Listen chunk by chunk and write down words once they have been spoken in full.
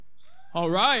All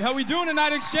right, how we doing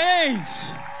tonight, Exchange?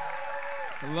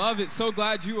 I love it. So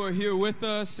glad you are here with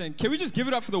us. And can we just give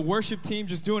it up for the worship team,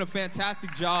 just doing a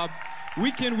fantastic job,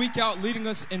 week in, week out, leading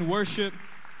us in worship.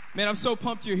 Man, I'm so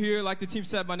pumped you're here. Like the team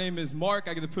said, my name is Mark.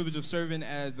 I get the privilege of serving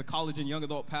as the college and young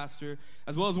adult pastor,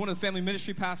 as well as one of the family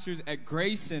ministry pastors at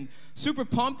Grace. And super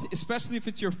pumped, especially if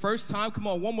it's your first time. Come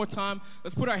on, one more time.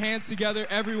 Let's put our hands together.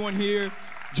 Everyone here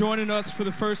joining us for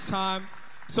the first time.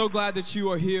 So glad that you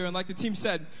are here. And like the team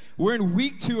said, we're in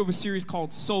week 2 of a series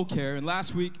called Soul Care. And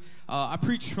last week, I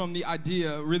preached from the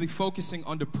idea really focusing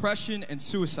on depression and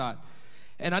suicide.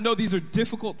 And I know these are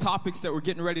difficult topics that we're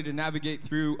getting ready to navigate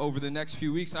through over the next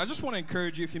few weeks. And I just want to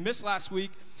encourage you, if you missed last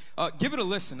week, give it a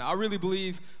listen. I really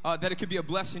believe that it could be a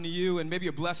blessing to you and maybe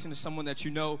a blessing to someone that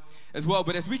you know as well.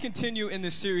 But as we continue in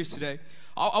this series today,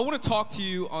 I want to talk to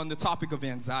you on the topic of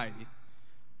anxiety.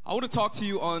 I want to talk to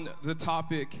you on the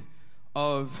topic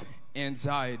of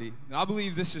anxiety. And I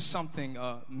believe this is something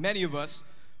many of us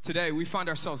today, we find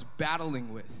ourselves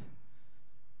battling with.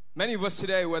 Many of us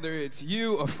today, whether it's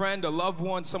you, a friend, a loved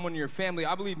one, someone in your family,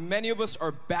 I believe many of us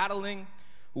are battling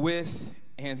with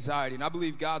anxiety. And I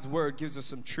believe God's word gives us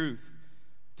some truth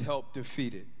to help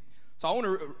defeat it. So I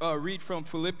want to read from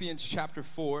Philippians chapter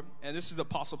 4, and this is the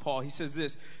Apostle Paul. He says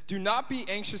this: "Do not be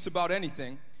anxious about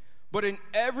anything, but in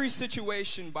every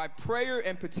situation by prayer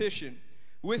and petition,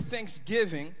 with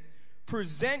thanksgiving,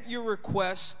 present your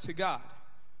requests to God."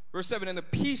 Verse 7, "And the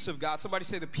peace of God," somebody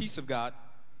say the peace of God.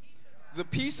 "The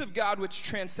peace of God which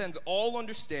transcends all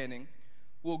understanding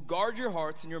will guard your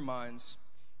hearts and your minds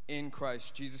in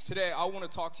Christ Jesus." Today, I want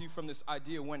to talk to you from this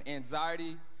idea when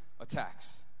anxiety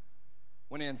attacks.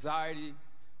 When anxiety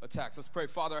attacks. Let's pray.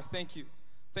 Father, I thank you.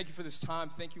 Thank you for this time.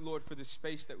 Thank you, Lord, for this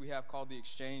space that we have called the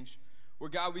Exchange, where,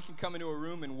 God, we can come into a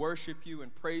room and worship you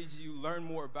and praise you, learn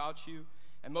more about you,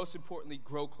 and most importantly,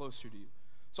 grow closer to you.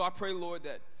 So I pray, Lord,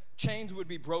 that chains would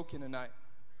be broken tonight.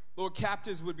 Lord,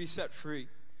 captives would be set free.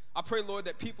 I pray, Lord,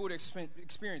 that people would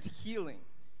experience healing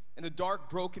in the dark,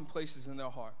 broken places in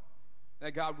their heart.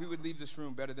 That, God, we would leave this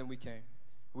room better than we came.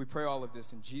 We pray all of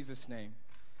this in Jesus' name.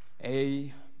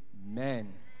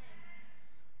 Amen.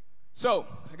 So,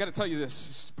 I got to tell you this.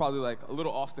 It's probably like a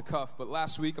little off the cuff, but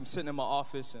last week I'm sitting in my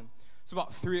office and it's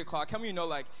about 3 o'clock. How many of you know,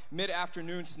 like,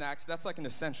 mid-afternoon snacks, that's like an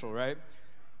essential, right?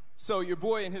 So your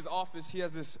boy in his office, he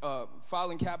has this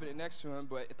filing cabinet next to him,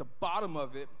 but at the bottom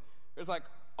of it, there's like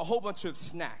a whole bunch of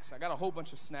snacks. I got a whole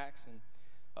bunch of snacks, and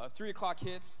 3 o'clock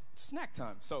hits, snack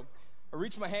time. So I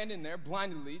reach my hand in there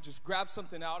blindly, just grab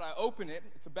something out. I open it.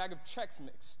 It's a bag of Chex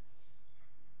Mix.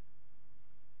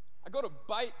 I go to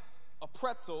bite a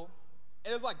pretzel,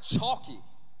 and it's like chalky.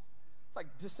 It's like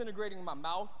disintegrating in my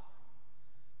mouth.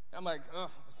 And I'm like,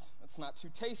 ugh, that's not too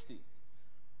tasty.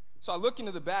 So I look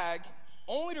into the bag,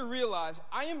 only to realize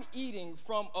I am eating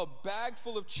from a bag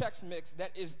full of Chex Mix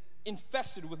that is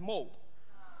infested with mold.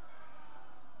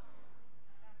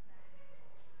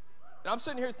 And I'm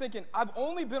sitting here thinking, I've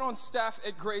only been on staff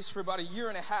at Grace for about 1.5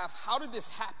 years. How did this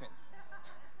happen?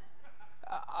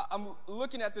 I'm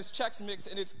looking at this Chex Mix,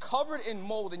 and it's covered in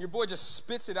mold, and your boy just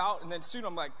spits it out, and then soon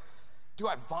I'm like, do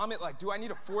I vomit? Like, do I need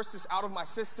to force this out of my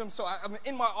system? So I'm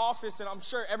in my office, and I'm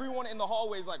sure everyone in the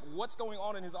hallway is like, what's going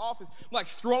on in his office? I'm like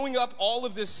throwing up all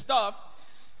of this stuff.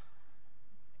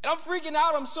 And I'm freaking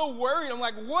out. I'm so worried. I'm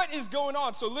like, what is going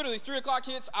on? So literally 3 o'clock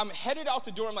hits. I'm headed out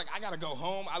the door. I'm like, I got to go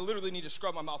home. I literally need to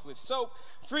scrub my mouth with soap.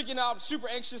 I'm freaking out, super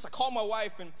anxious. I call my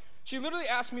wife, and she literally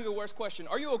asked me the worst question.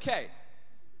 Are you okay?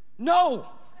 No.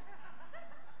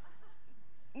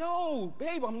 No,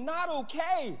 babe, I'm not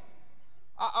okay.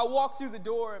 I walk through the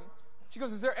door, and she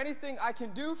goes, is there anything I can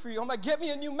do for you? I'm like, get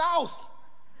me a new mouth.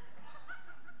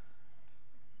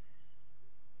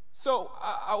 So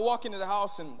I walk into the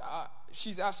house, and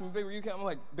she's asking me, babe, are you okay? I'm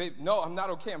like, babe, no, I'm not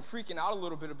okay. I'm freaking out a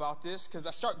little bit about this because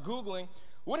I start Googling,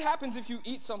 what happens if you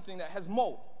eat something that has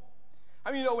mold? I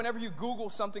mean, you know, whenever you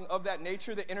Google something of that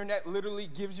nature, the internet literally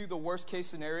gives you the worst case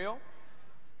scenario.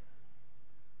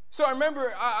 So I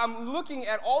remember I'm looking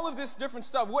at all of this different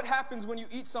stuff. What happens when you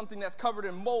eat something that's covered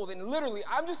in mold? And literally,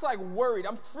 I'm just like worried.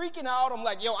 I'm freaking out. I'm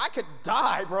like, yo, I could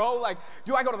die, bro. Like,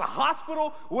 do I go to the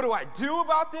hospital? What do I do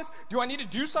about this? Do I need to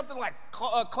do something like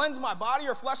cleanse my body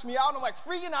or flush me out? And I'm like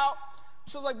freaking out.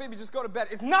 She's like, baby, just go to bed.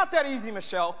 It's not that easy,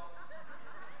 Michelle.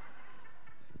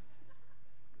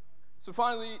 So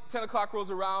finally, 10 o'clock rolls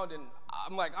around, and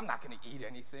I'm like, I'm not going to eat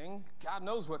anything. God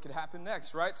knows what could happen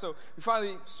next, right? So we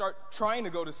finally start trying to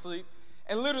go to sleep,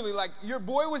 and literally, like, your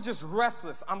boy was just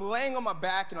restless. I'm laying on my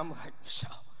back, and I'm like,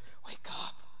 Michelle, wake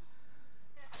up.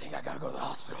 I think I got to go to the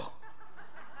hospital.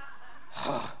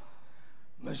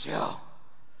 Michelle,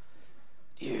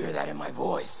 do you hear that in my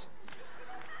voice?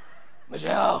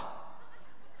 Michelle,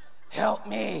 help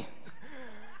me.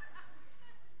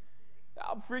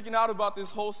 I'm freaking out about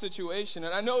this whole situation,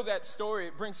 and I know that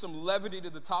story brings some levity to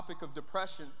the topic of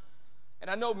depression. And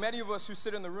I know many of us who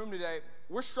sit in the room today,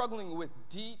 we're struggling with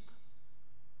deep,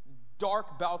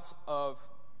 dark bouts of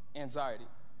anxiety.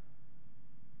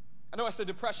 I know I said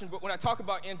depression, but when I talk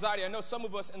about anxiety, I know some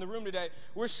of us in the room today,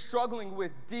 we're struggling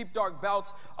with deep, dark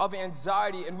bouts of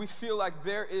anxiety, and we feel like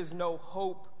there is no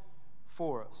hope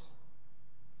for us.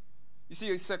 You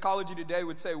see, psychology today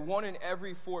would say 1 in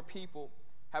every 4 people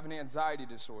have an anxiety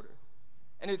disorder.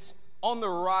 And it's on the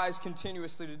rise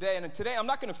continuously today. And today, I'm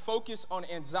not going to focus on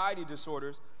anxiety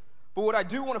disorders, but what I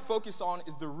do want to focus on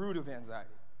is the root of anxiety.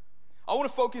 I want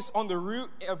to focus on the root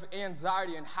of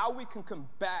anxiety and how we can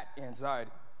combat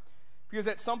anxiety. Because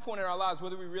at some point in our lives,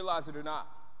 whether we realize it or not,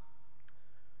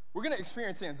 we're going to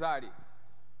experience anxiety.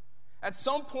 At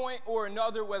some point or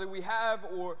another, whether we have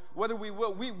or whether we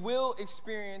will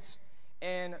experience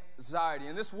anxiety.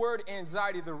 And this word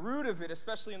anxiety, the root of it,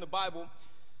 especially in the Bible,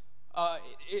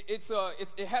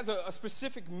 it has a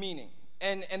specific meaning.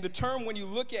 And the term, when you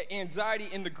look at anxiety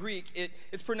in the Greek,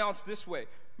 it's pronounced this way: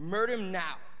 murdum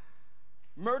now.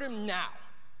 Murdum now.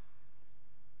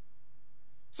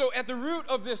 So at the root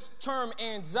of this term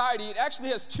anxiety, it actually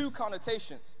has 2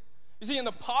 connotations. You see, in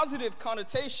the positive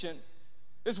connotation,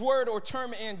 this word or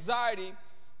term anxiety,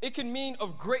 it can mean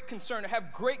of great concern, to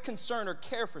have great concern or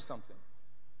care for something.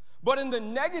 But in the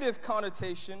negative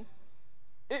connotation,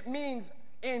 it means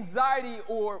anxiety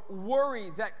or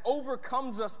worry that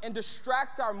overcomes us and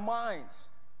distracts our minds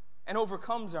and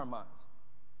overcomes our minds.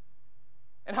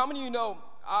 And how many of you know,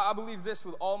 I believe this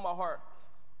with all my heart,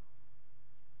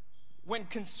 when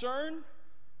concern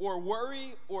or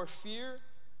worry or fear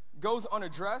goes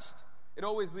unaddressed, it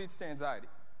always leads to anxiety.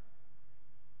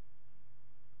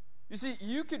 You see,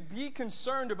 you could be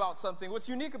concerned about something. What's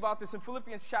unique about this, in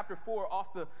Philippians chapter 4,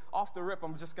 off the rip,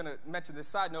 I'm just going to mention this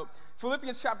side note.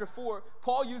 Philippians chapter 4,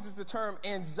 Paul uses the term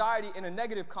anxiety in a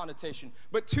negative connotation.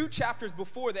 But 2 chapters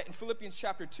before that, in Philippians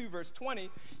chapter 2, verse 20,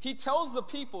 he tells the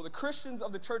people, the Christians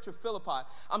of the church of Philippi,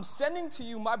 I'm sending to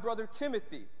you my brother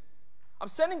Timothy. I'm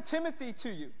sending Timothy to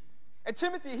you. And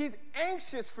Timothy, he's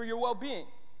anxious for your well-being.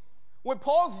 When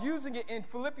Paul's using it in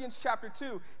Philippians chapter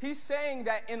 2, he's saying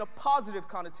that in a positive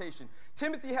connotation.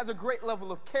 Timothy has a great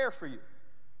level of care for you.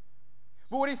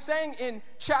 But what he's saying in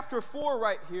chapter 4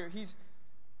 right here, he's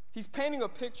painting a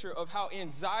picture of how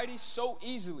anxiety so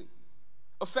easily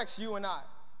affects you and I.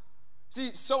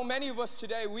 See, so many of us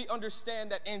today, we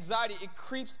understand that anxiety, it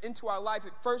creeps into our life.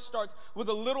 It first starts with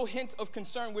a little hint of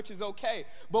concern, which is okay.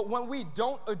 But when we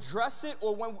don't address it,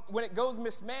 or when it goes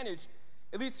mismanaged,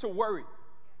 it leads to worry.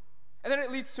 And then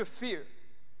it leads to fear.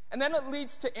 And then it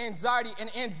leads to anxiety. And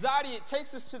anxiety, it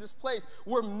takes us to this place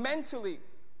where mentally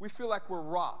we feel like we're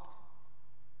robbed.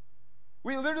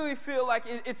 We literally feel like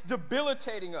it's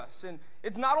debilitating us. And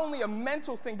it's not only a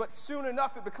mental thing, but soon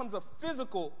enough it becomes a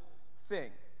physical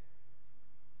thing.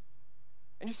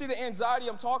 And you see, the anxiety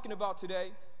I'm talking about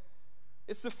today,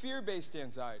 it's the fear-based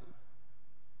anxiety.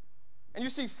 And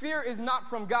you see, fear is not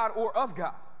from God or of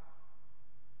God.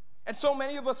 And so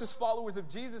many of us as followers of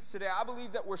Jesus today, I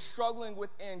believe that we're struggling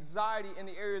with anxiety in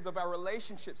the areas of our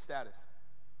relationship status.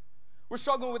 We're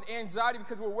struggling with anxiety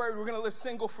because we're worried we're going to live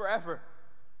single forever.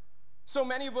 So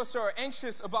many of us are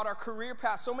anxious about our career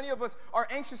path. So many of us are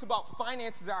anxious about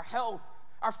finances, our health,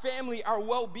 our family, our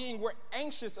well-being. We're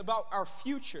anxious about our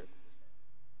future.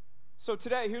 So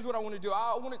today, here's what I want to do.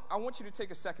 I want you to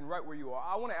take a second right where you are.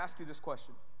 I want to ask you this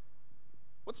question.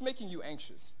 What's making you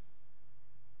anxious?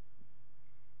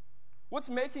 What's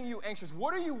making you anxious?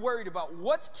 What are you worried about?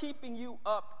 What's keeping you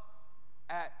up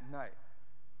at night?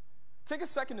 Take a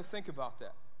second to think about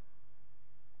that.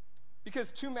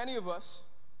 Because too many of us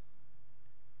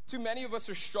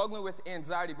are struggling with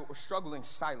anxiety, but we're struggling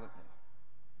silently.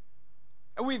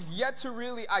 And we've yet to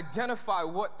really identify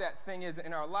what that thing is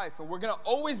in our life. And we're going to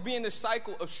always be in this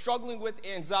cycle of struggling with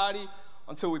anxiety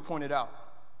until we point it out.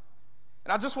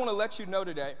 And I just want to let you know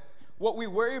today, what we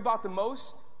worry about the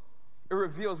most, it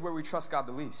reveals where we trust God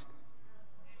the least.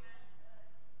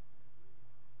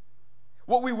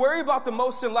 What we worry about the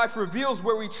most in life reveals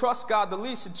where we trust God the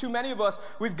least. And too many of us,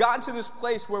 we've gotten to this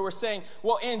place where we're saying,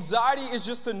 well, anxiety is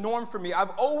just the norm for me. I've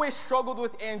always struggled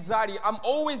with anxiety. I'm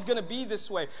always going to be this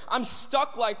way. I'm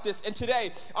stuck like this. And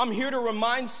today, I'm here to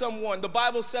remind someone, the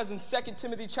Bible says in 2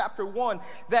 Timothy chapter 1,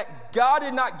 that God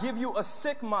did not give you a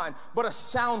sick mind, but a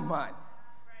sound mind.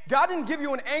 God didn't give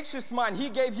you an anxious mind. He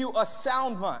gave you a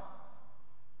sound mind.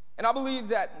 And I believe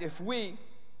that if we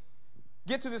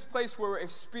get to this place where we're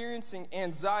experiencing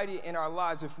anxiety in our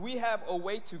lives, if we have a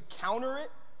way to counter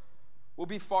it, we'll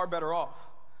be far better off.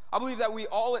 I believe that we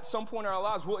all at some point in our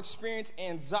lives will experience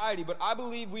anxiety, but I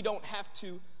believe we don't have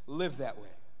to live that way.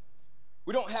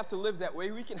 We don't have to live that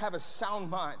way. We can have a sound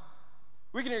mind.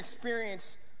 We can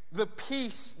experience the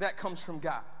peace that comes from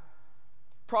God.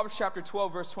 Proverbs chapter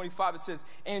 12, verse 25, it says,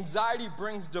 anxiety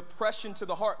brings depression to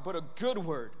the heart, but a good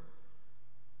word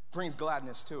brings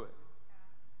gladness to it.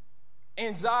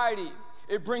 Anxiety,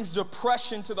 it brings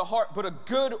depression to the heart, but a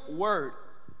good word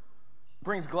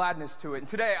brings gladness to it. And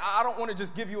today, I don't want to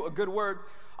just give you a good word.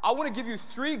 I want to give you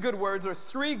 3 good words or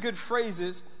 3 good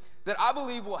phrases that I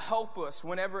believe will help us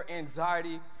whenever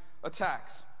anxiety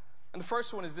attacks. And the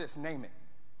first one is this: name it.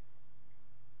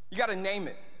 You got to name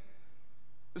it.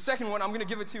 The second one, I'm going to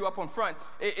give it to you up on front.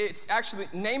 It's actually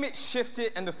name it, shift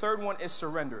it, and the third one is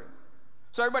surrender it.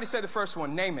 So everybody say the first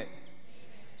one, name it.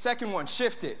 Second one,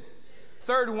 shift it.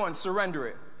 Third one, surrender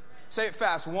it. Say it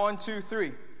fast. 1, 2,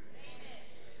 3.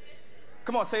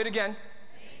 Come on, say it again.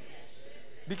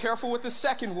 Be careful with the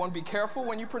second one. Be careful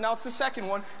when you pronounce the second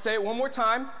one. Say it one more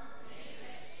time.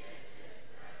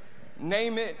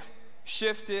 Name it,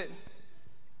 shift it,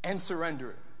 and surrender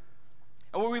it.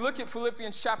 And when we look at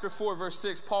Philippians chapter 4, verse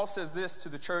 6, Paul says this to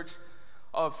the church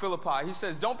of Philippi. He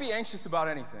says, don't be anxious about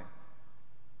anything.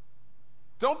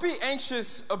 Don't be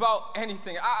anxious about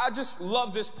anything. I just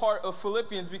love this part of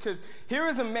Philippians because here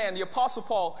is a man, the Apostle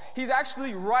Paul, he's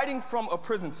actually writing from a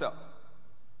prison cell.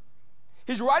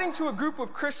 He's writing to a group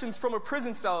of Christians from a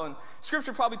prison cell, and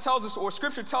Scripture probably tells us, or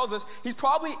Scripture tells us, he's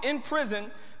probably in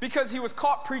prison because he was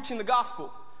caught preaching the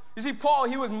gospel. You see, Paul,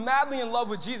 he was madly in love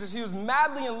with Jesus. He was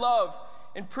madly in love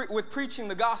with preaching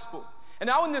the gospel. And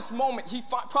now in this moment, he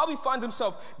probably finds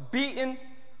himself beaten,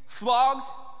 flogged.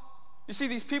 You see,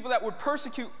 these people that would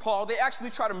persecute Paul, they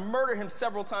actually try to murder him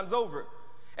several times over.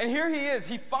 And here he is.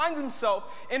 He finds himself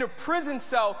in a prison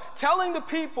cell telling the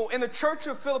people in the church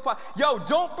of Philippi, yo,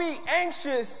 don't be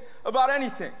anxious about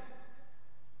anything.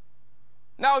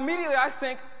 Now, immediately I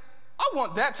think, I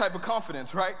want that type of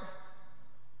confidence, right?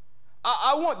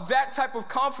 I want that type of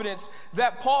confidence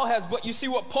that Paul has. But you see,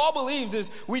 what Paul believes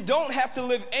is we don't have to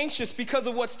live anxious because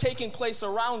of what's taking place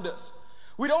around us.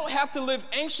 We don't have to live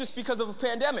anxious because of a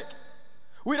pandemic.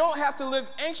 We don't have to live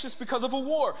anxious because of a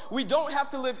war. We don't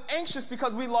have to live anxious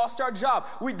because we lost our job.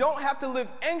 We don't have to live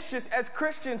anxious as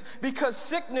Christians because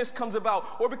sickness comes about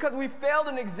or because we failed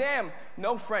an exam.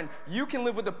 No, friend, you can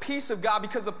live with the peace of God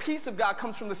because the peace of God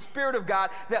comes from the Spirit of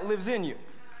God that lives in you.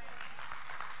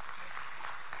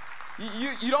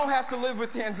 You don't have to live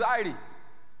with anxiety.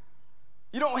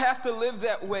 You don't have to live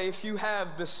that way if you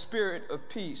have the spirit of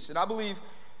peace. And I believe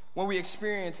when we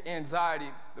experience anxiety,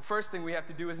 the first thing we have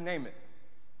to do is name it.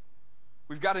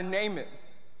 We've got to name it.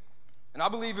 And I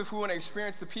believe if we want to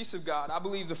experience the peace of God, I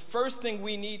believe the first thing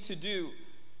we need to do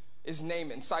is name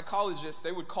it. And psychologists,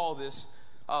 they would call this,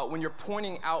 when you're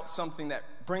pointing out something that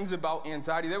brings about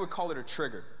anxiety, they would call it a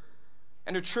trigger.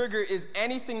 And a trigger is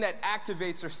anything that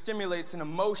activates or stimulates an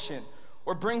emotion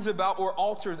or brings about or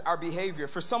alters our behavior.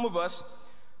 For some of us,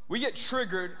 we get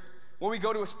triggered when we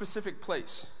go to a specific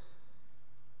place.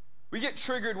 We get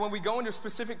triggered when we go into a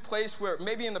specific place where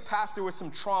maybe in the past there was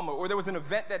some trauma or there was an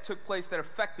event that took place that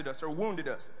affected us or wounded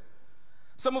us.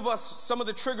 Some of us, some of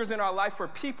the triggers in our life are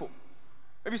people.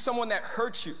 Maybe someone that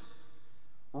hurt you,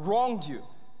 wronged you,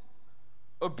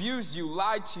 abused you,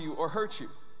 lied to you, or hurt you.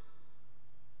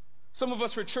 Some of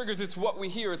us, for triggers, it's what we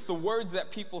hear. It's the words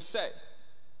that people say.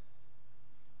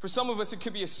 For some of us, it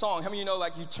could be a song. How many of you know,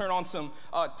 like, you turn on some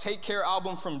Take Care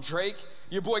album from Drake,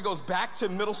 your boy goes back to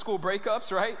middle school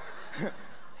breakups, right?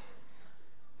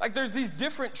 Like, there's these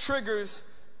different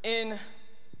triggers in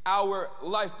our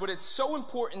life, but it's so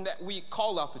important that we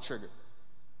call out the trigger.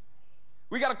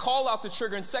 We got to call out the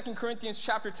trigger. In 2 Corinthians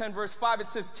chapter 10, verse 5, it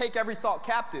says, take every thought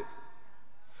captive.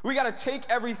 We got to take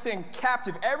everything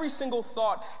captive, every single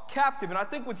thought captive. And I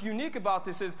think what's unique about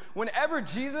this is whenever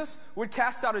Jesus would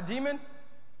cast out a demon,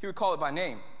 he would call it by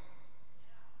name.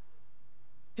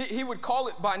 He would call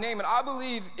it by name. And I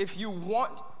believe if you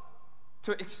want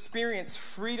to experience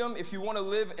freedom, if you want to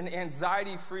live an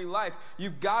anxiety-free life,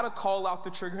 you've got to call out the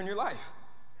trigger in your life.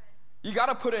 You got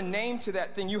to put a name to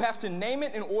that thing. You have to name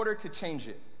it in order to change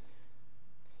it.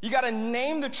 You got to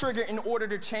name the trigger in order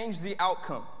to change the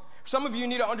outcome. Some of you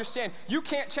need to understand, you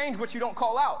can't change what you don't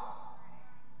call out.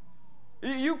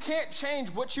 You can't change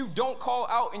what you don't call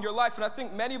out in your life. And I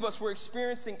think many of us were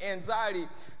experiencing anxiety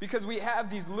because we have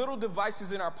these little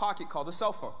devices in our pocket called the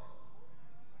cell phone.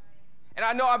 And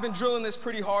I know I've been drilling this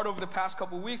pretty hard over the past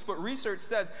couple of weeks, but research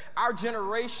says our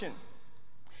generation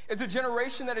is a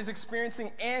generation that is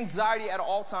experiencing anxiety at an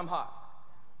all-time high.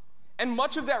 And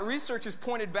much of that research is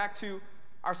pointed back to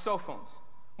our cell phones.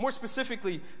 More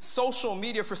specifically, social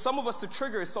media. For some of us, the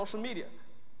trigger is social media.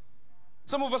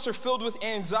 Some of us are filled with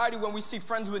anxiety when we see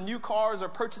friends with new cars or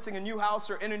purchasing a new house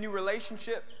or in a new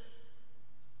relationship.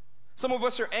 Some of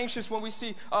us are anxious when we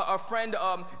see a friend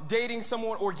dating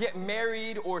someone or get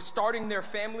married or starting their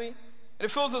family. And it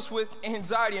fills us with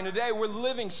anxiety. And today we're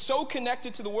living so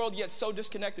connected to the world yet so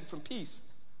disconnected from peace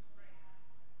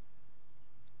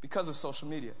because of social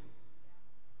media.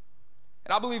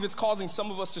 And I believe it's causing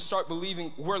some of us to start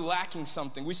believing we're lacking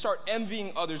something. We start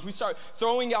envying others. We start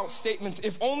throwing out statements,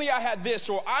 if only I had this,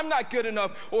 or I'm not good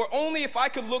enough, or only if I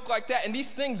could look like that. And these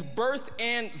things birth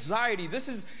anxiety. This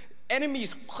is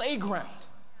enemy's playground.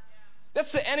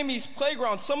 That's the enemy's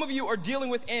playground. Some of you are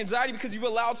dealing with anxiety because you've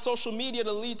allowed social media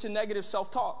to lead to negative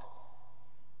self-talk.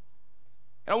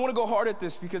 And I want to go hard at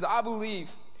this because I believe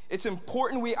it's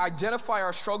important we identify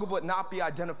our struggle but not be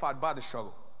identified by the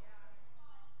struggle.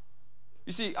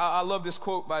 You see, I love this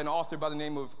quote by an author by the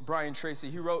name of Brian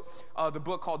Tracy. He wrote the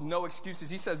book called No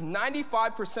Excuses. He says,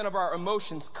 95% of our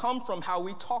emotions come from how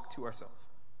we talk to ourselves.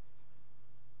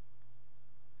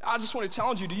 I just want to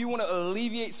challenge you. Do you want to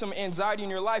alleviate some anxiety in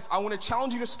your life? I want to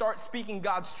challenge you to start speaking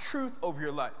God's truth over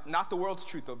your life, not the world's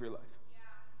truth over your life.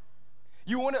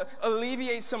 You want to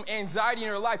alleviate some anxiety in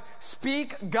your life?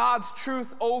 Speak God's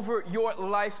truth over your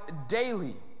life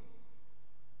daily.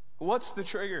 What's the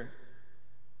trigger?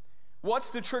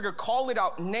 What's the trigger? Call it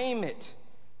out. Name it.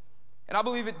 And I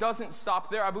believe it doesn't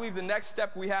stop there. I believe the next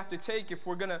step we have to take if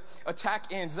we're going to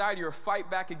attack anxiety or fight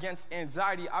back against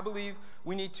anxiety, I believe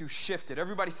we need to shift it.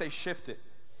 Everybody say shift it.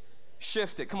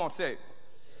 Shift it. Come on, say it.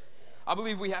 I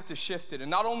believe we have to shift it.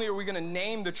 And not only are we going to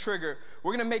name the trigger,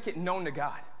 we're going to make it known to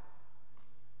God.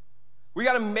 We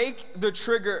got to make the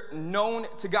trigger known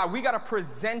to God. We got to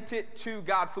present it to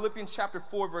God. Philippians chapter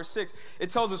 4, verse 6, it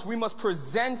tells us we must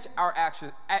present our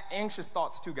anxious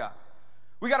thoughts to God.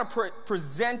 We got to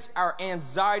present our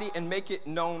anxiety and make it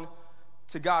known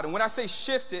to God. And when I say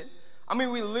shift it, I mean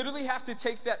we literally have to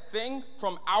take that thing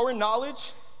from our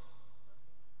knowledge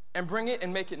and bring it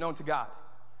and make it known to God.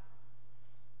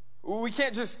 We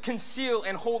can't just conceal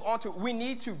and hold on to it. We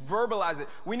need to verbalize it.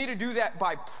 We need to do that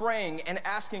by praying and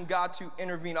asking God to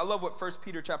intervene. I love what 1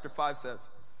 Peter chapter 5 says.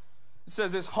 It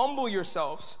says this, humble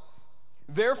yourselves,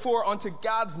 therefore, unto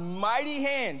God's mighty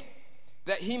hand,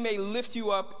 that he may lift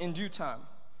you up in due time.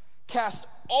 Cast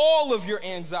all of your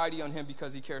anxiety on him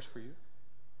because he cares for you.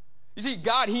 You see,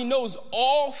 God, he knows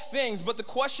all things, but the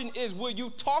question is, will you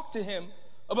talk to him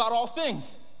about all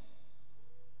things?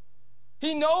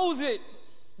 He knows it.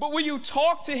 But will you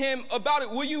talk to him about it?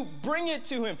 Will you bring it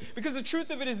to him? Because the truth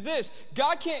of it is this,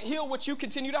 God can't heal what you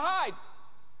continue to hide.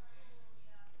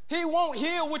 He won't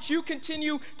heal what you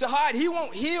continue to hide. He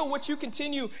won't heal what you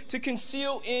continue to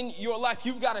conceal in your life.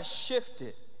 You've got to shift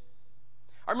it.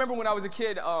 I remember when I was a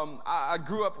kid, I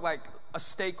grew up like a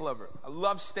steak lover. I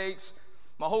love steaks.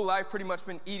 My whole life pretty much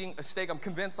been eating a steak. I'm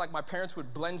convinced like my parents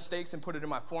would blend steaks and put it in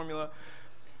my formula.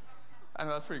 I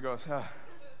know, that's pretty gross.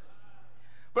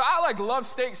 But I love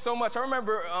steak so much. I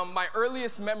remember my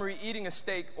earliest memory eating a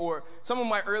steak, or some of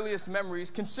my earliest memories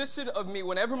consisted of me,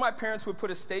 whenever my parents would put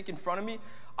a steak in front of me,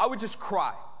 I would just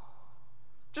cry.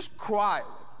 Just cry.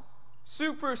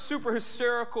 Super, super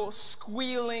hysterical,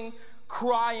 squealing,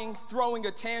 crying, throwing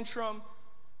a tantrum.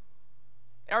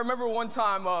 And I remember one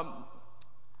time,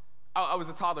 I was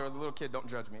a toddler, I was a little kid, don't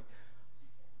judge me.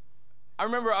 I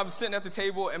remember I was sitting at the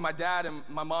table and my dad and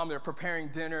my mom, they're preparing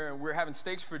dinner and we're having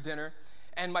steaks for dinner.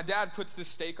 And my dad puts this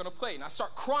steak on a plate. And I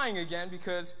start crying again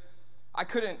because I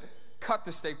couldn't cut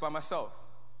the steak by myself.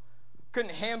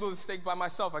 Couldn't handle the steak by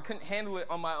myself. I couldn't handle it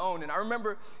on my own. And I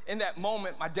remember in that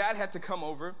moment, my dad had to come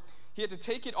over. He had to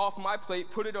take it off my plate,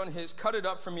 put it on his, cut it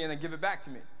up for me, and then give it back to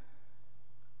me.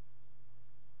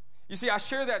 You see, I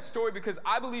share that story because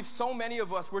I believe so many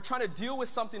of us, we're trying to deal with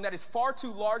something that is far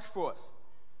too large for us.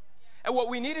 And what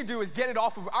we need to do is get it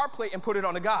off of our plate and put it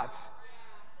on the God's.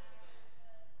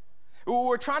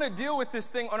 We're trying to deal with this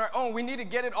thing on our own. We need to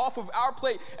get it off of our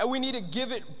plate and we need to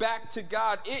give it back to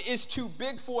God. It is too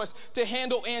big for us to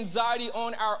handle anxiety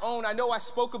on our own. I know I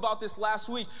spoke about this last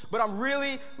week, but I'm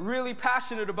really, really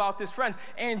passionate about this, friends.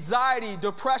 Anxiety,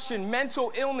 depression,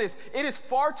 mental illness, it is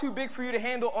far too big for you to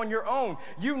handle on your own.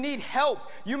 You need help.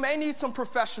 You may need some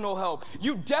professional help.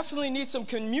 You definitely need some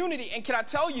community. And can I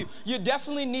tell you, you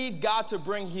definitely need God to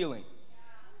bring healing.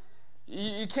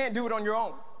 You can't do it on your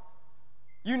own.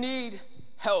 You need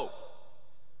help.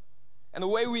 And the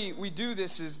way we do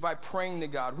this is by praying to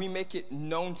God. We make it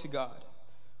known to God.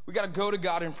 We got to go to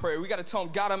God in prayer. We got to tell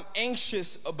him, God, I'm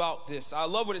anxious about this. I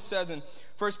love what it says in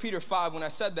 1 Peter 5 when I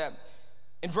said that.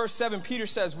 In verse 7, Peter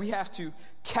says we have to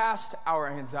cast our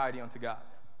anxiety onto God.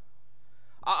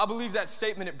 I believe that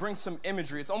statement, it brings some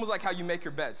imagery. It's almost like how you make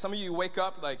your bed. Some of you wake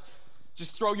up like,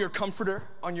 Just throw your comforter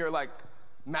on your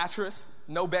mattress,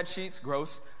 no bed sheets,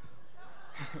 gross.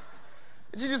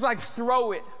 You just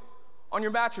throw it on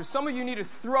your mattress. Some of you need to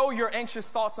throw your anxious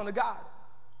thoughts onto God.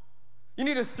 You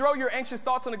need to throw your anxious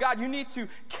thoughts onto God. You need to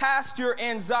cast your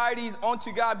anxieties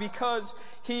onto God because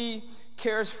He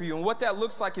cares for you. And what that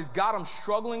looks like is, God, I'm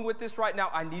struggling with this right now.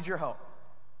 I need your help.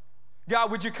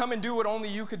 God, would you come and do what only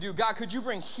you could do? God, could you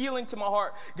bring healing to my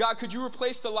heart? God, could you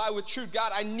replace the lie with truth?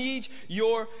 God, I need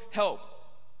your help.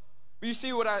 But you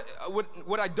see, what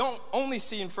I don't only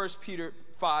see in 1 Peter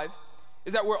 5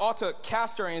 is that we're ought to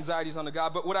cast our anxieties onto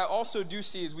God, but what I also do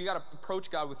see is we got to approach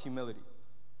God with humility.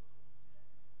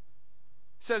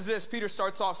 It says this, Peter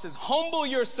starts off, says, humble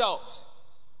yourselves.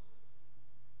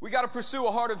 We got to pursue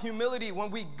a heart of humility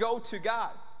when we go to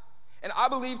God. And I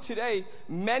believe today,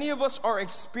 many of us are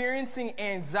experiencing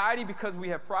anxiety because we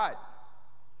have pride.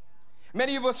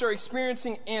 Many of us are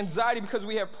experiencing anxiety because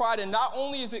we have pride. And not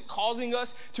only is it causing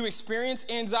us to experience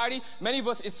anxiety, many of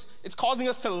us, it's causing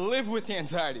us to live with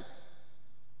anxiety.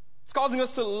 It's causing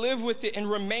us to live with it and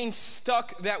remain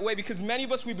stuck that way because many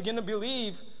of us, we begin to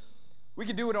believe we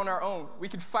could do it on our own. We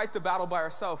could fight the battle by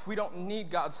ourselves. We don't need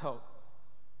God's help.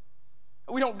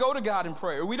 We don't go to God in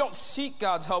prayer. We don't seek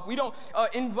God's help. We don't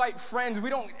invite friends. We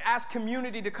don't ask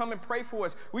community to come and pray for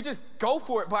us. We just go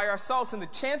for it by ourselves, and the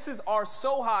chances are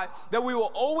so high that we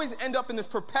will always end up in this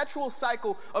perpetual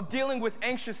cycle of dealing with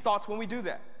anxious thoughts when we do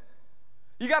that.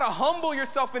 You got to humble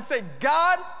yourself and say,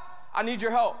 God, I need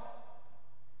your help.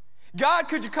 God,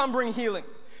 could you come bring healing?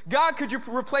 God, could you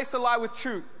replace the lie with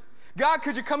truth? God,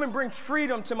 could you come and bring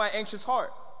freedom to my anxious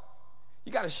heart?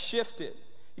 You got to shift it.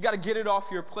 You got to get it off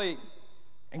your plate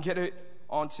and get it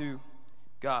onto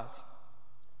God's.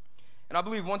 And I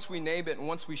believe once we name it and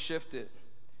once we shift it,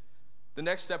 the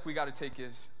next step we got to take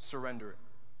is surrender it.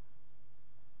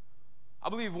 I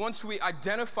believe once we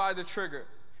identify the trigger,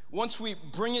 once we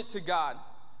bring it to God,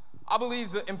 I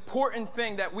believe the important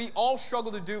thing that we all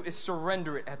struggle to do is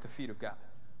surrender it at the feet of God.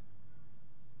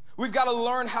 We've got to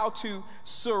learn how to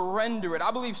surrender it.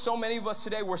 I believe so many of us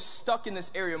today, we're stuck in this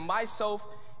area, myself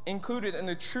included. And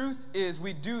the truth is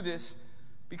we do this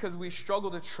because we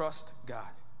struggle to trust God.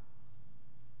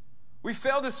 We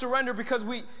fail to surrender because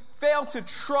we fail to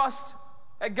trust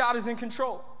that God is in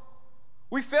control.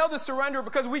 We fail to surrender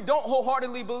because we don't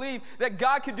wholeheartedly believe that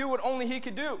God could do what only He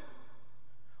could do.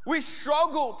 We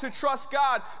struggle to trust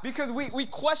God because we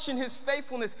question His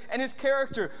faithfulness and His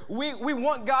character. We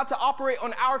want God to operate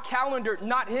on our calendar,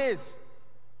 not His.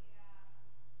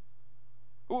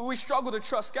 We struggle to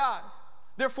trust God.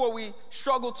 Therefore, we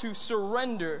struggle to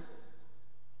surrender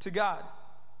to God.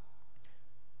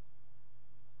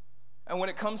 And when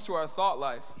it comes to our thought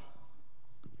life,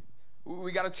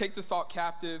 we got to take the thought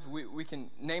captive. We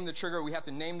can name the trigger. We have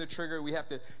to name the trigger. We have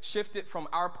to shift it from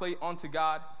our plate onto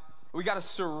God. We got to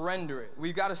surrender it.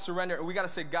 We got to surrender it. We got to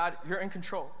say, God, you're in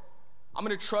control. I'm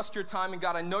going to trust your timing.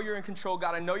 God, I know you're in control.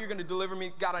 God, I know you're going to deliver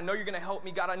me. God, I know you're going to help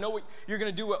me. God, I know what you're going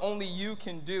to do what only you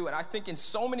can do. And I think in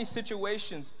so many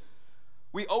situations,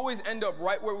 we always end up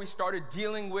right where we started,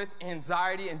 dealing with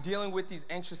anxiety and dealing with these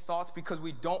anxious thoughts because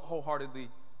we don't wholeheartedly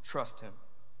trust Him.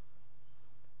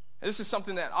 And this is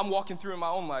something that I'm walking through in my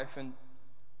own life. And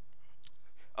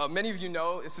many of you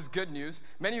know, this is good news.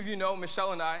 Many of you know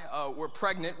Michelle and I, we're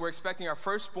pregnant. We're expecting our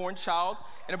firstborn child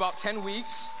in about 10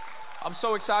 weeks. I'm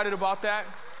so excited about that.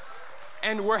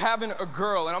 And we're having a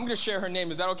girl, and I'm going to share her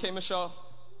name. Is that okay, Michelle?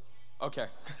 Okay.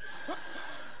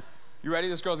 You ready?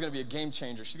 This girl's going to be a game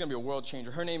changer. She's going to be a world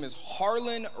changer. Her name is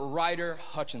Harlan Ryder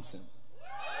Hutchinson.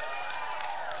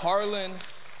 Harlan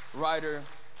Ryder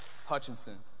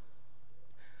Hutchinson.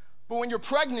 But when you're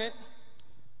pregnant,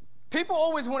 people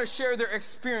always want to share their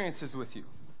experiences with you.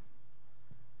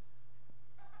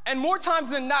 And more times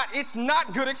than not, it's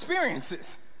not good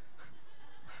experiences.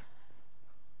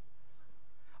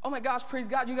 Oh my gosh, praise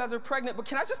God, you guys are pregnant, but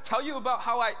can I just tell you about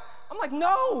how I'm like,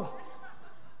 no,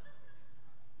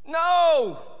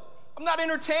 I'm not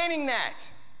entertaining that.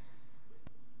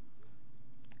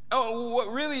 Oh,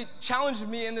 what really challenged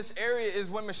me in this area is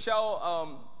when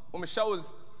Michelle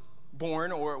was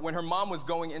born, or when her mom was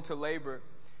going into labor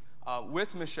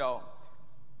with Michelle,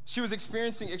 she was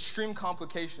experiencing extreme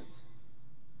complications.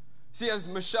 See, as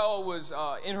Michelle was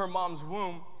in her mom's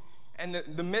womb, and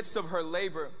the midst of her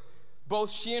labor, both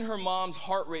she and her mom's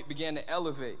heart rate began to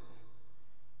elevate.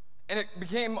 And it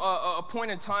became a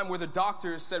point in time where the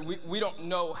doctors said, we don't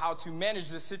know how to manage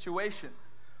this situation.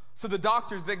 So the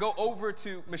doctors, they go over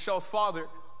to Michelle's father,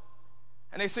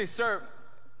 and they say, sir,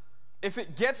 if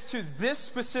it gets to this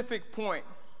specific point,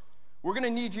 we're going to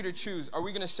need you to choose. Are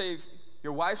we going to save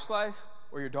your wife's life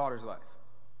or your daughter's life?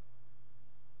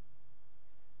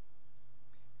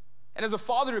 And as a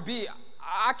father to be,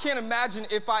 I can't imagine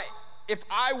if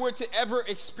I were to ever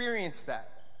experience that.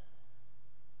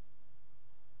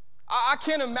 I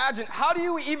can't imagine. How do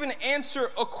you even answer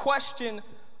a question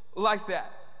like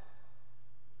that?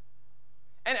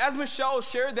 And as Michelle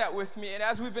shared that with me, and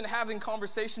as we've been having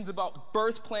conversations about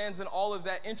birth plans and all of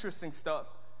that interesting stuff,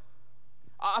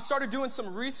 I started doing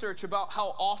some research about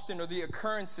how often are the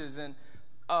occurrences and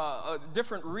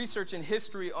different research in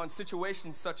history on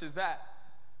situations such as that.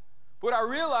 What I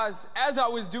realized as I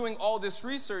was doing all this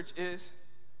research is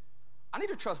I need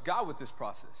to trust God with this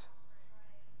process.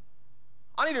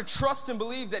 I need to trust and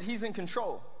believe that He's in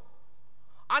control.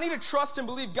 I need to trust and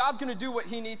believe God's going to do what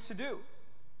He needs to do.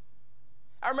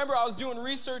 I remember I was doing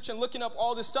research and looking up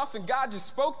all this stuff, and God just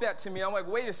spoke that to me. I'm like,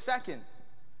 wait a second.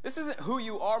 This isn't who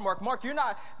you are, Mark. Mark, you're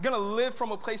not going to live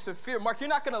from a place of fear. Mark, you're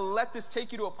not going to let this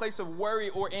take you to a place of worry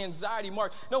or anxiety.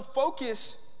 Mark, no,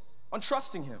 focus on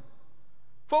trusting Him.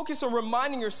 Focus on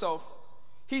reminding yourself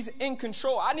He's in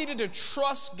control. I needed to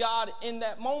trust God in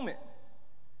that moment.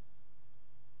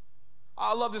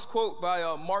 I love this quote by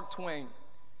Mark Twain.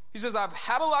 He says, I've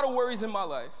had a lot of worries in my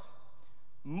life,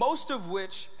 most of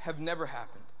which have never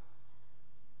happened.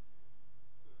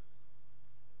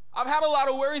 I've had a lot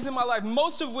of worries in my life,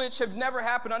 most of which have never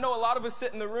happened. I know a lot of us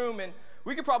sit in the room, and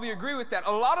we could probably agree with that.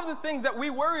 A lot of the things that we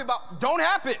worry about don't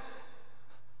happen.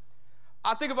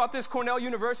 I think about this, Cornell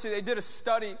University, they did a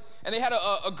study, and they had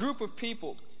a group of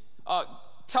people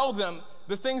tell them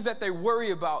the things that they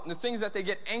worry about and the things that they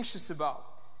get anxious about.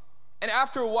 And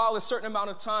after a while, a certain amount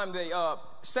of time, they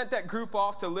sent that group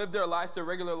off to live their life, their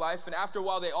regular life, and after a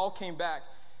while, they all came back.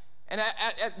 And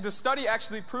the study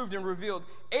actually proved and revealed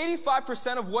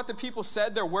 85% of what the people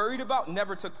said they're worried about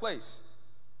never took place.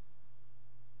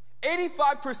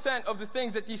 85% of the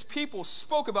things that these people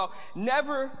spoke about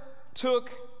never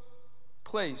took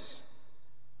place.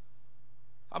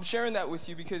 I'm sharing that with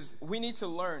you because we need to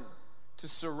learn to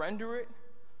surrender it,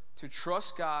 to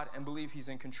trust God, and believe He's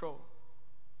in control.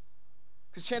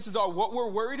 Because chances are what we're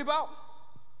worried about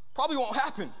probably won't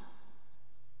happen.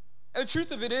 And the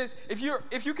truth of it is, if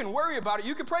you can worry about it,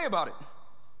 you can pray about it.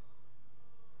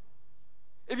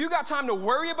 If you got time to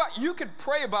worry about it, you could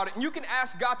pray about it, and you can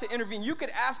ask God to intervene. You could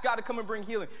ask God to come and bring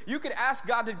healing. You could ask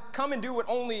God to come and do what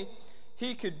only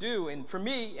He could do. And for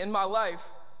me, in my life,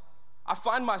 I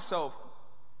find myself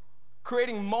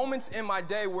creating moments in my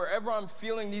day wherever I'm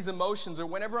feeling these emotions or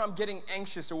whenever I'm getting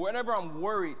anxious or whenever I'm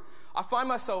worried, I find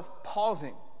myself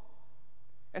pausing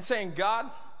and saying, God,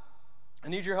 I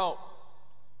need your help.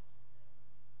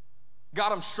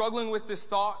 God, I'm struggling with this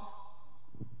thought.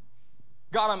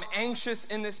 God, I'm anxious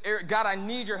in this area. God, I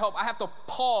need your help. I have to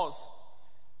pause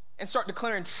and start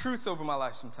declaring truth over my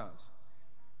life sometimes.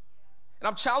 And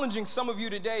I'm challenging some of you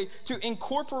today to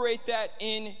incorporate that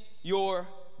in your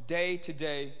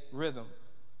day-to-day rhythm.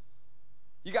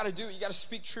 You got to do it. You got to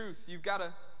speak truth. You've got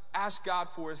to ask God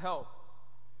for His help.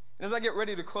 And as I get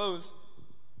ready to close,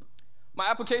 my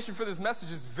application for this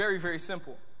message is very, very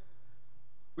simple.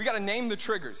 We got to name the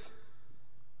triggers.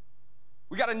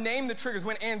 We got to name the triggers.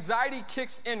 When anxiety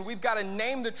kicks in, we've got to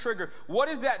name the trigger. What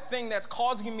is that thing that's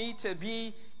causing me to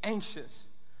be anxious?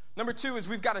 Number two is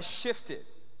we've got to shift it.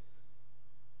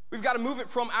 We've got to move it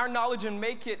from our knowledge and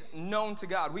make it known to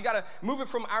God. We got to move it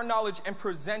from our knowledge and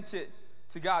present it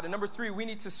to God. And number three, we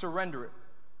need to surrender it.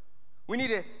 We need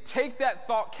to take that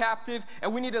thought captive,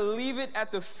 and we need to leave it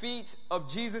at the feet of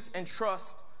Jesus and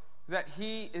trust that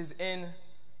He is in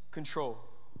control.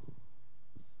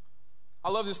 I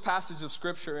love this passage of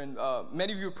Scripture, and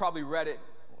many of you have probably read it.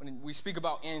 When we speak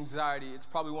about anxiety, it's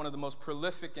probably one of the most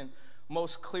prolific and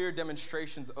most clear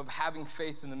demonstrations of having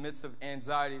faith in the midst of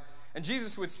anxiety. And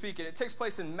Jesus would speak it. It takes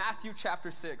place in Matthew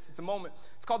chapter 6. It's a moment.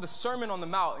 It's called the Sermon on the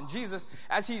Mount. And Jesus,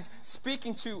 as He's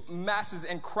speaking to masses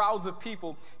and crowds of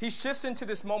people, He shifts into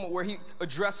this moment where He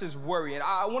addresses worry. And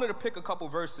I wanted to pick a couple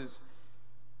verses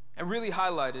and really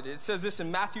highlight it. It says this in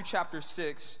Matthew chapter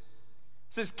 6.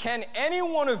 It says, can any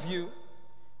one of you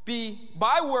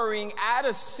by worrying, add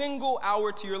a single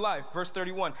hour to your life? Verse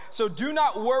 31. So do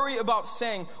not worry about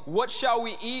saying, what shall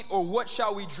we eat, or what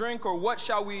shall we drink, or what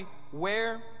shall we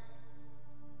wear?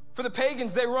 For the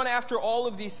pagans, they run after all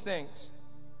of these things.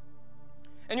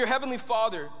 And your heavenly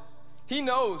Father, He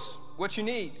knows what you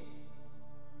need.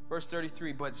 Verse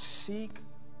 33, but seek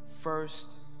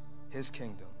first His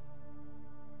kingdom.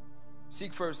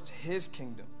 Seek first His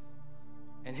kingdom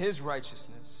and His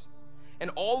righteousness, and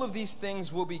all of these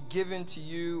things will be given to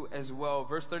you as well.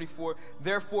 Verse 34,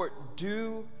 therefore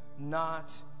do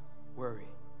not worry.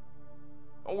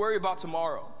 Don't worry about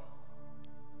tomorrow,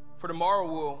 for tomorrow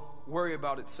will worry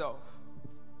about itself.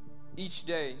 Each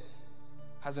day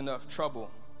has enough trouble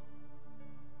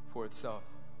for itself.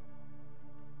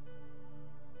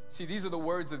 See, these are the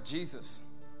words of Jesus.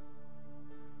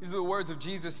 These are the words of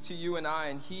Jesus to you and I,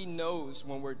 and he knows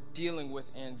when we're dealing with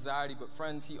anxiety. But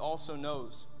friends, he also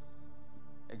knows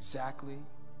exactly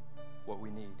what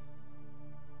we need.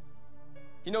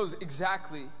 He knows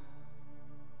exactly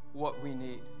what we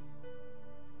need.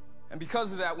 And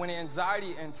because of that, when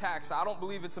anxiety attacks, I don't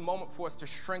believe it's a moment for us to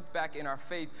shrink back in our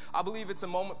faith. I believe it's a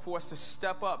moment for us to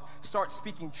step up, start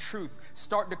speaking truth,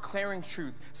 start declaring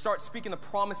truth, start speaking the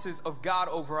promises of God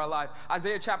over our life.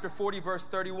 Isaiah chapter 40, verse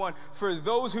 31, for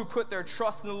those who put their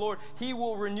trust in the Lord, he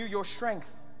will renew your strength.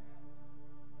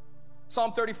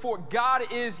 Psalm 34,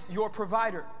 God is your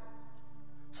provider.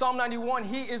 Psalm 91,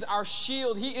 he is our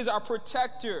shield, he is our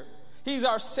protector, he's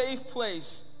our safe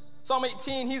place. Psalm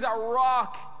 18, he's our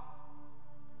rock.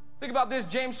 Think about this,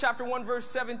 James chapter 1, verse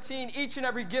 17. Each and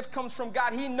every gift comes from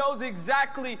God. He knows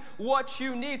exactly what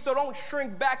you need. So don't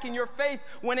shrink back in your faith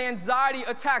when anxiety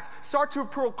attacks. Start to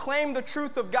proclaim the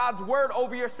truth of God's word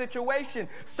over your situation.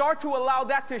 Start to allow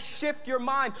that to shift your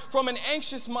mind from an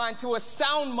anxious mind to a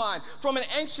sound mind, from an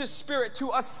anxious spirit to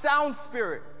a sound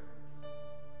spirit.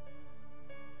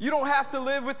 You don't have to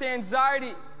live with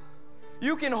anxiety.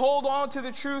 You can hold on to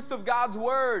the truth of God's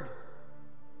word.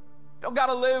 You don't got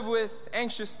to live with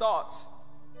anxious thoughts.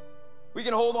 We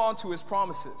can hold on to his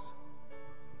promises.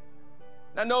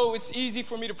 And I know it's easy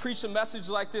for me to preach a message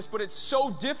like this, but it's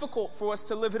so difficult for us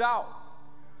to live it out.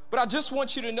 But I just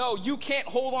want you to know you can't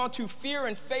hold on to fear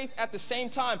and faith at the same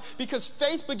time, because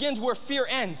faith begins where fear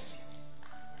ends.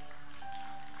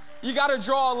 You got to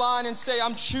draw a line and say,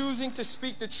 I'm choosing to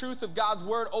speak the truth of God's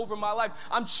word over my life.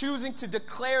 I'm choosing to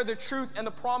declare the truth and the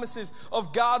promises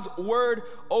of God's word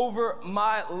over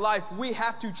my life. We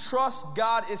have to trust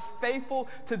God is faithful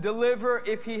to deliver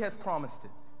if he has promised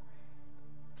it.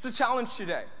 It's a challenge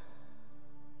today.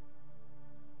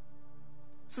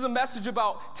 This is a message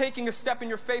about taking a step in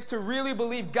your faith to really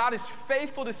believe God is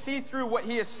faithful to see through what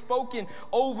he has spoken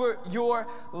over your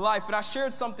life. And I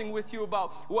shared something with you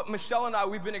about what Michelle and I,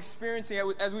 we've been experiencing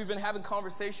as we've been having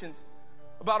conversations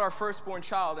about our firstborn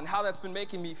child and how that's been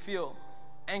making me feel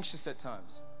anxious at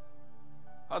times.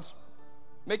 How it's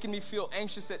making me feel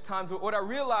anxious at times. What I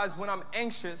realize when I'm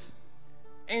anxious,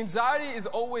 anxiety is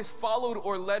always followed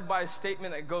or led by a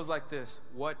statement that goes like this: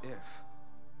 what if?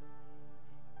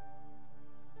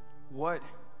 What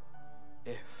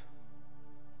if?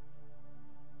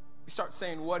 We start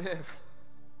saying, what if?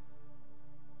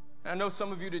 And I know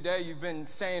some of you today, you've been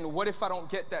saying, what if I don't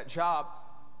get that job?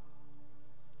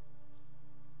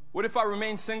 What if I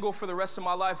remain single for the rest of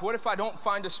my life? What if I don't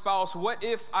find a spouse? What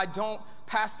if I don't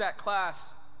pass that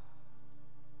class?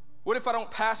 What if I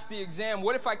don't pass the exam?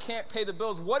 What if I can't pay the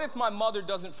bills? What if my mother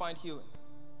doesn't find healing?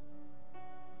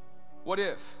 What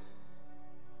if?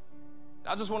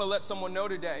 I just want to let someone know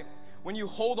today, when you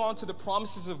hold on to the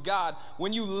promises of God,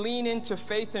 when you lean into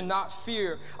faith and not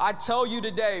fear, I tell you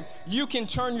today, you can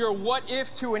turn your what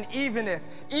if to an even if.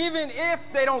 Even if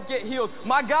they don't get healed,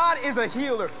 my God is a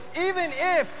healer. Even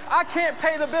if I can't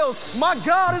pay the bills, my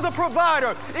God is a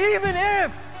provider. Even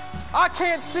if I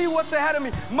can't see what's ahead of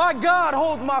me, my God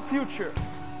holds my future.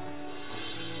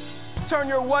 Turn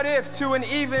your what if to an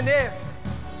even if.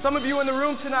 Some of you in the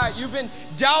room tonight, you've been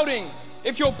doubting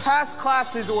if you'll pass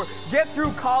classes or get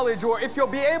through college or if you'll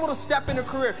be able to step in a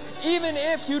career. Even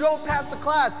if you don't pass the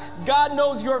class, God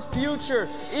knows your future.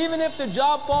 Even if the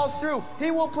job falls through, he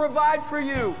will provide for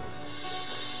you.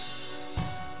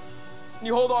 And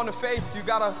you hold on to faith, you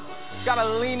gotta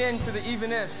lean into the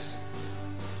even ifs.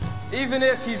 Even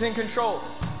if he's in control.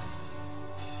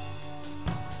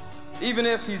 Even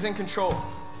if he's in control.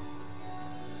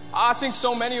 I think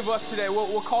so many of us today,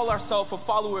 we'll call ourselves a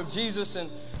follower of Jesus,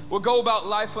 and we'll go about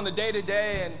life on the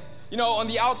day-to-day, and on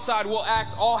the outside we'll act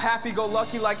all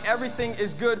happy-go-lucky like everything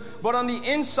is good, but on the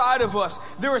inside of us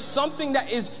there is something that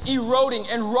is eroding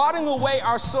and rotting away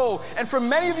our soul. And for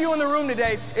many of you in the room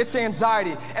today, it's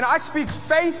anxiety. And I speak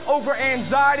faith over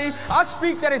anxiety. I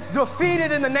speak that it's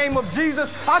defeated in the name of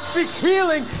Jesus. I speak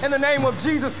healing in the name of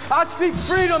Jesus. I speak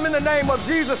freedom in the name of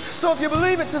Jesus. So if you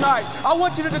believe it tonight, I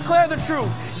want you to declare the truth.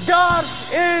 God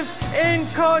is in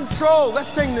control. Let's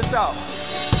sing this out.